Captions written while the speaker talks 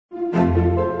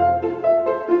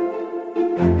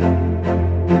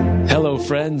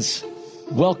friends.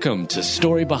 Welcome to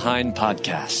Story Behind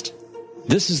Podcast.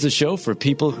 This is the show for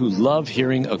people who love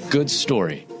hearing a good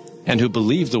story and who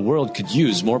believe the world could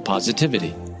use more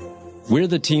positivity. We're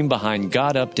the team behind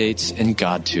God Updates and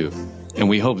God Too, and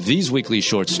we hope these weekly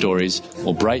short stories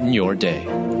will brighten your day.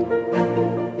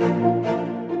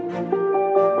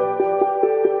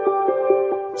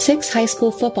 Six high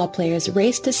school football players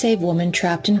race to save woman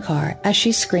trapped in car as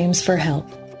she screams for help.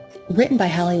 Written by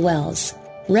Hallie Wells.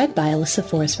 Read by Alyssa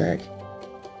Forsberg.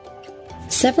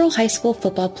 Several high school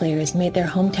football players made their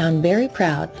hometown very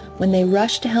proud when they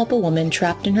rushed to help a woman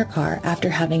trapped in her car after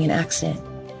having an accident.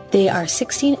 They are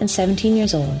 16 and 17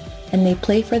 years old, and they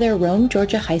play for their Rome,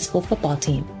 Georgia high school football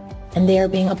team, and they are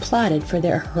being applauded for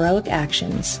their heroic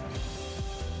actions.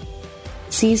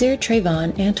 Caesar,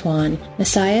 Trayvon, Antoine,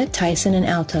 Messiah, Tyson, and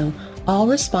Alto all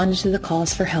responded to the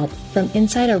calls for help from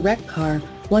inside a wrecked car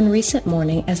one recent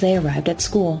morning as they arrived at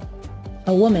school.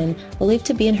 A woman, believed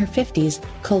to be in her 50s,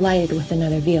 collided with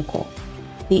another vehicle.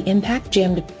 The impact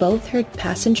jammed both her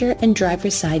passenger and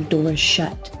driver's side doors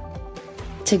shut.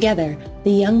 Together, the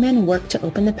young men worked to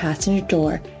open the passenger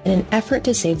door in an effort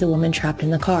to save the woman trapped in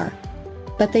the car.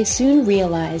 But they soon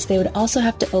realized they would also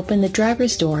have to open the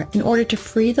driver's door in order to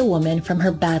free the woman from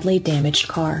her badly damaged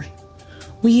car.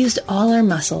 We used all our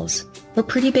muscles. We're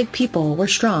pretty big people, we're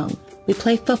strong. We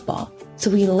play football,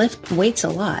 so we lift weights a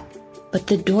lot. But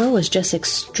the door was just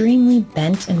extremely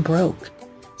bent and broke,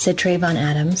 said Trayvon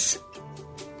Adams.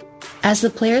 As the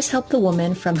players helped the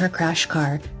woman from her crashed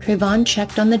car, Trayvon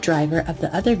checked on the driver of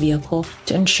the other vehicle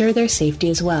to ensure their safety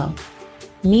as well.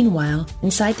 Meanwhile,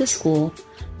 inside the school,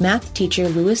 math teacher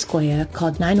Louis Goya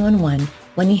called 911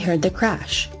 when he heard the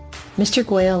crash. Mr.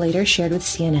 Goya later shared with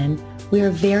CNN, "We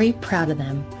are very proud of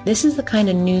them. This is the kind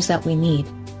of news that we need,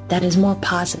 that is more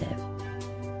positive."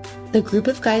 The group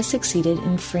of guys succeeded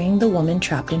in freeing the woman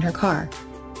trapped in her car,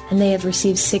 and they have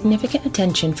received significant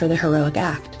attention for their heroic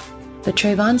act. But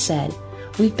Trayvon said,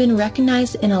 "We've been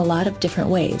recognized in a lot of different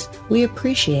ways. We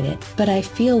appreciate it, but I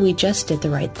feel we just did the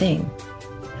right thing."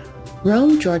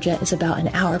 Rome, Georgia is about an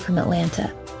hour from Atlanta,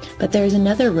 but there is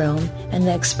another Rome, and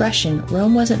the expression,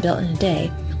 "Rome wasn't built in a day,"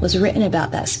 was written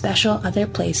about that special other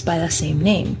place by the same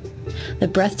name. The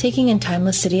breathtaking and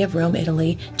timeless city of Rome,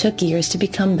 Italy, took years to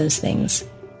become those things.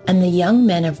 And the young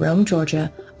men of Rome,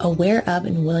 Georgia, aware of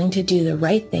and willing to do the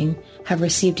right thing, have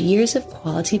received years of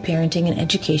quality parenting and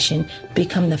education to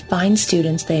become the fine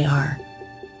students they are.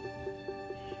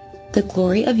 The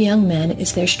glory of young men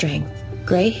is their strength,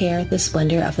 gray hair the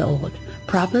splendor of the old.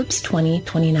 Proverbs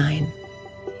 20:29.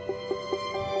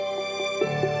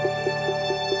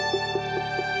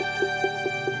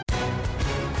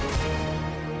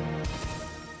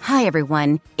 Hi,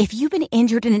 everyone. If you've been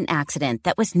injured in an accident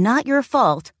that was not your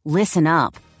fault, listen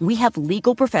up. We have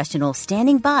legal professionals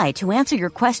standing by to answer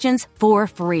your questions for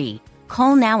free.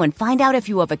 Call now and find out if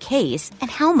you have a case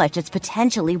and how much it's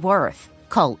potentially worth.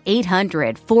 Call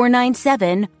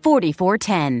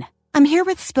 800-497-4410. I'm here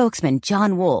with spokesman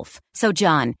John Wolf. So,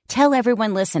 John, tell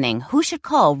everyone listening who should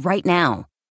call right now.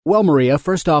 Well, Maria,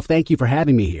 first off, thank you for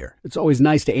having me here. It's always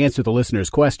nice to answer the listeners'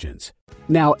 questions.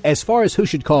 Now, as far as who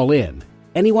should call in,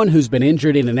 anyone who's been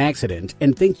injured in an accident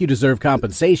and think you deserve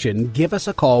compensation, give us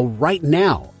a call right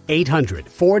now.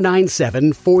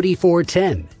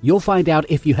 800-497-4410. You'll find out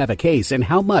if you have a case and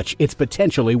how much it's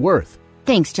potentially worth.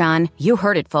 Thanks, John. You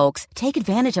heard it, folks. Take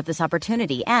advantage of this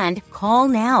opportunity and call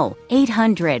now.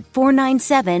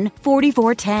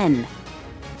 800-497-4410.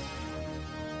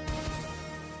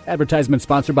 Advertisement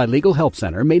sponsored by Legal Help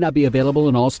Center. May not be available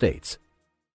in all states.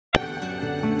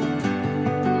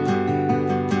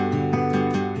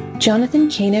 Jonathan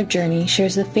Cain of Journey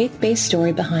shares the faith-based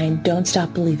story behind Don't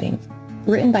Stop Believing,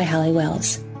 written by Hallie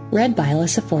Wells, read by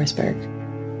Alyssa Forsberg.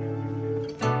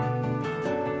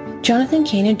 Jonathan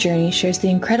Cain of Journey shares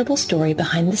the incredible story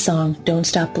behind the song Don't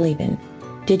Stop Believin'.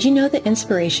 Did you know the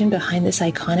inspiration behind this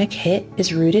iconic hit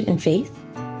is rooted in faith?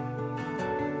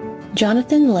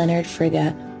 Jonathan Leonard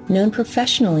Frigga, known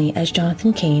professionally as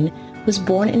Jonathan Cain, was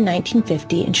born in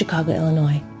 1950 in Chicago,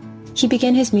 Illinois. He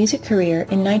began his music career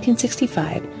in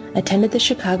 1965, attended the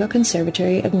Chicago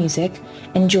Conservatory of Music,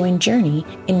 and joined Journey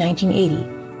in 1980,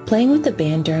 playing with the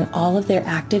band during all of their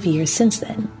active years since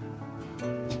then.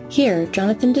 Here,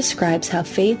 Jonathan describes how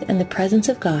faith and the presence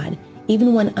of God,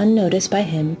 even when unnoticed by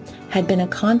him, had been a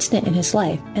constant in his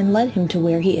life and led him to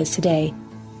where he is today.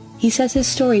 He says his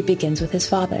story begins with his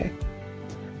father.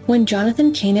 When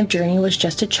Jonathan Cain of Journey was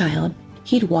just a child,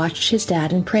 he'd watched his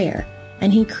dad in prayer,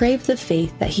 and he craved the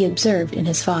faith that he observed in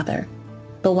his father.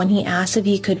 But when he asked if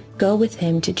he could go with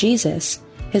him to Jesus,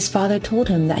 his father told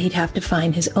him that he'd have to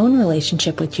find his own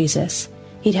relationship with Jesus.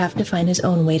 He'd have to find his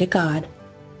own way to God.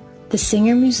 The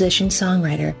singer, musician,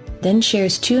 songwriter then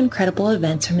shares 2 incredible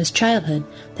events from his childhood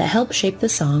that helped shape the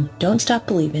song Don't Stop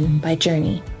Believin' by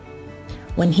Journey.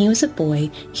 When he was a boy,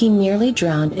 he nearly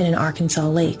drowned in an Arkansas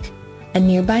lake. A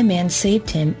nearby man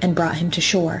saved him and brought him to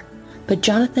shore, but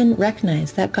Jonathan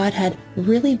recognized that God had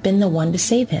really been the one to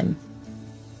save him.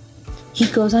 He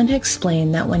goes on to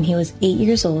explain that when he was 8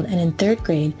 years old and in 3rd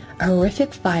grade, a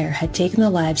horrific fire had taken the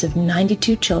lives of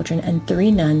 92 children and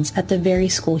 3 nuns at the very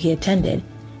school he attended.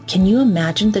 Can you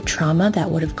imagine the trauma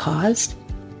that would have caused?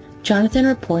 Jonathan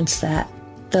reports that,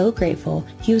 though grateful,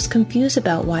 he was confused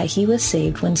about why he was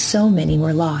saved when so many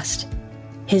were lost.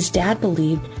 His dad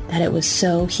believed that it was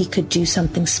so he could do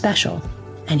something special,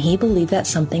 and he believed that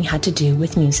something had to do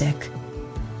with music.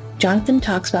 Jonathan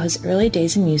talks about his early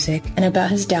days in music and about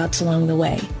his doubts along the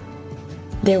way.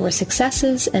 There were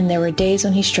successes and there were days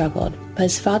when he struggled, but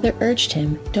his father urged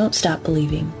him, don't stop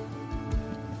believing.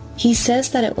 He says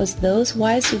that it was those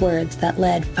wise words that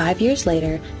led 5 years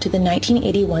later to the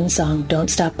 1981 song Don't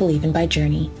Stop Believin' by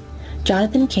Journey.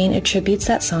 Jonathan Cain attributes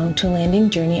that song to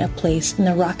landing Journey a place in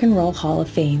the Rock and Roll Hall of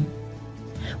Fame.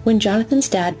 When Jonathan's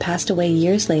dad passed away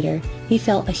years later, he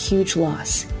felt a huge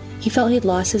loss. He felt he'd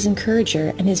lost his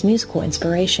encourager and his musical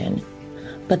inspiration.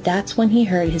 But that's when he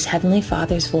heard his Heavenly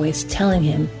Father's voice telling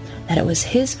him that it was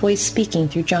his voice speaking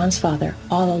through John's father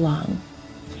all along.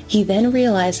 He then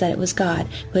realized that it was God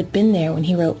who had been there when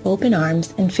he wrote Open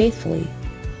Arms and Faithfully.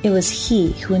 It was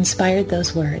he who inspired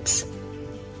those words.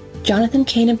 Jonathan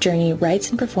Cain of Journey writes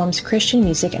and performs Christian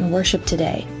music and worship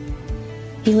today.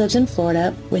 He lives in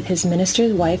Florida with his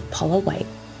minister's wife, Paula White.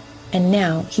 And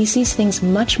now he sees things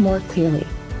much more clearly.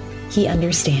 He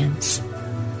understands.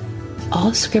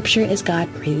 All Scripture is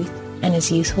God-breathed and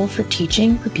is useful for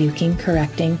teaching, rebuking,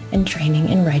 correcting, and training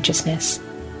in righteousness.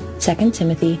 2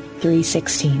 Timothy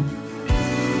 3:16.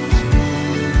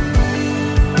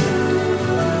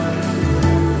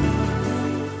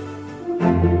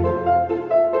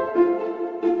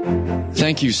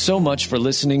 Thank you so much for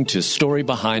listening to Story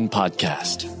Behind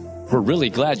Podcast. We're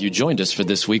really glad you joined us for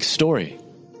this week's story.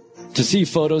 To see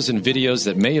photos and videos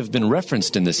that may have been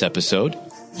referenced in this episode,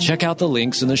 check out the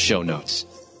links in the show notes.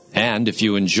 And if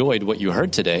you enjoyed what you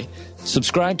heard today,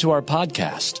 subscribe to our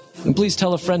podcast, and please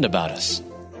tell a friend about us.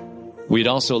 We'd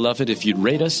also love it if you'd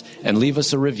rate us and leave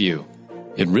us a review.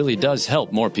 It really does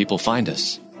help more people find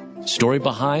us. Story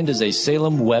Behind is a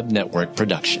Salem Web Network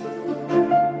production.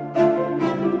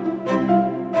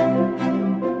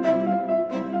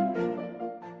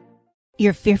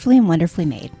 You're fearfully and wonderfully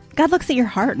made. God looks at your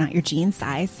heart, not your jean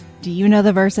size. Do you know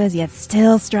the verses, yet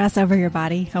still stress over your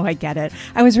body? Oh, I get it.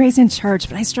 I was raised in church,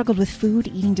 but I struggled with food,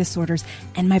 eating disorders,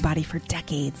 and my body for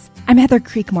decades. I'm Heather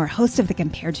Creekmore, host of the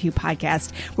Compared to You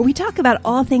podcast, where we talk about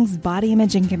all things body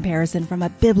image and comparison from a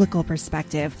biblical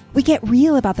perspective. We get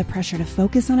real about the pressure to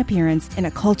focus on appearance in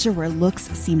a culture where looks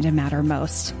seem to matter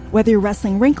most. Whether you're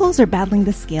wrestling wrinkles or battling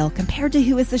the scale, Compared to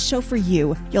Who is the show for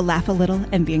you. You'll laugh a little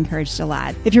and be encouraged a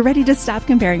lot. If you're ready to stop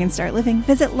comparing and start living,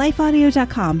 visit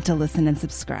lifeaudio.com to listen and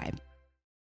subscribe.